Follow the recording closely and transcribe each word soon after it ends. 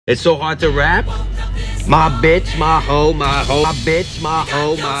It's so hard to rap. My bitch, my hoe, my hoe. My bitch, my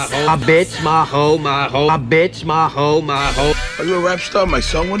hoe, my hoe. My bitch, my hoe, my hoe. My bitch, my hoe, my hoe. Are you a rap star? My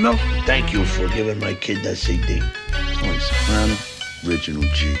son would know. Thank you for giving my kid that CD. Tony Soprano, original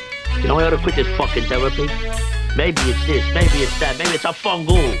G. You know, I ought to quit this fucking therapy. Maybe it's this, maybe it's that, maybe it's a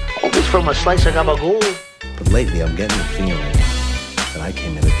fungool. Always from a slice of gabagool. But lately, I'm getting the feeling that I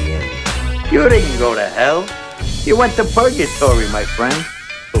came in at the end. You didn't go to hell. You went to purgatory, my friend.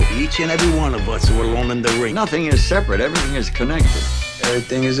 Each and every one of us who are alone in the ring. Nothing is separate. Everything is connected.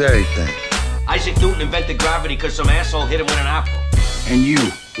 Everything is everything. Isaac Newton invented gravity because some asshole hit him with an apple. And you,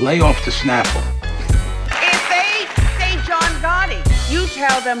 lay off the Snapple. If they say John Gotti, you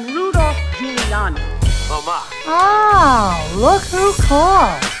tell them Rudolph Giuliani. Mama. Oh, look who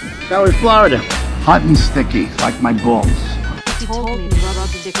called. That was Florida. Hot and sticky, like my balls. He told me to rub up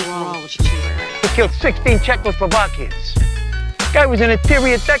the dick. He killed 16 Czechoslovakians. Guy was an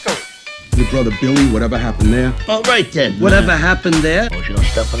interior decorator. Your brother Billy, whatever happened there? All right, then. Whatever happened there? Well, you don't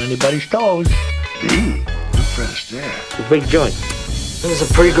step on anybody's toes. Me? I'm fresh there. It's a big joint. This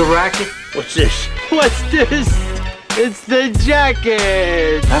is a pretty good racket. What's this? What's this? It's the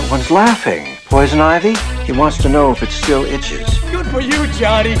jacket. That one's laughing. Poison ivy? He wants to know if it still itches. Good for you,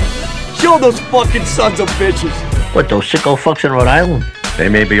 Johnny. Show those fucking sons of bitches. What, those sicko fucks in Rhode Island? They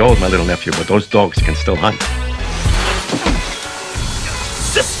may be old, my little nephew, but those dogs can still hunt.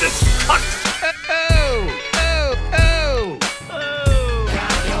 Sisters, cunt.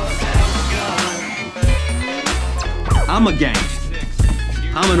 I'm a gangster.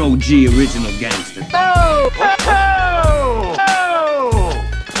 I'm an OG original gangster.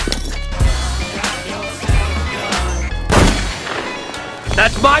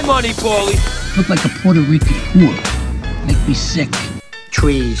 That's my money, Paulie. Look like a Puerto Rican whore. Make me sick.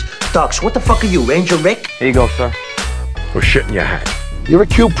 Trees, ducks. What the fuck are you, Ranger Rick? Here you go, sir. Or shit in your hat. You're a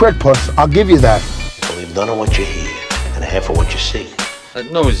cute prick, puss. I'll give you that. Believe none of what you hear and a half of what you see.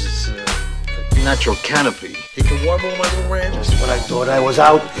 That nose is a natural canopy. Did you warble, my little ranch? Just when I thought I was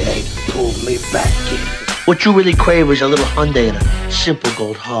out, they pulled me back in. What you really crave is a little Hyundai and a simple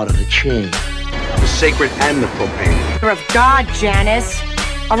gold heart on a chain. The sacred and the profane. You're of God, Janice.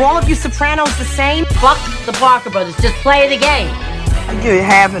 Are all of you Sopranos the same? Fuck the Parker Brothers. Just play the game. I give you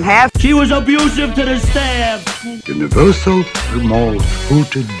half and half. She was abusive to the staff. Universal remote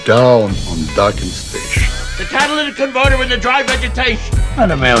booted down on docking station. The catalytic converter in the dry vegetation.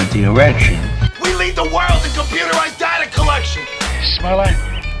 Not a man with the erection. We lead the world in computerized data collection. Smell it?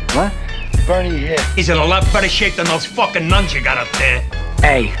 What? Bernie here. He's in a lot better shape than those fucking nuns you got up there.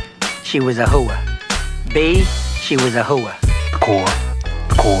 A, she was a hooah. B, she was a hooah. The core.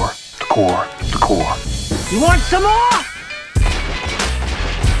 You want some more?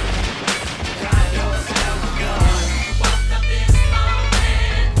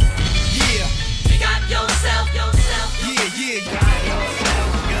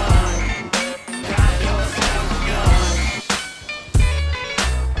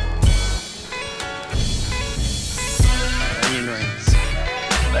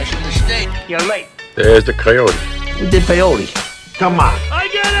 You're late. There's the coyote. Who did peyote? Come on. I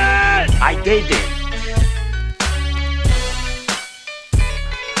get it! I did it.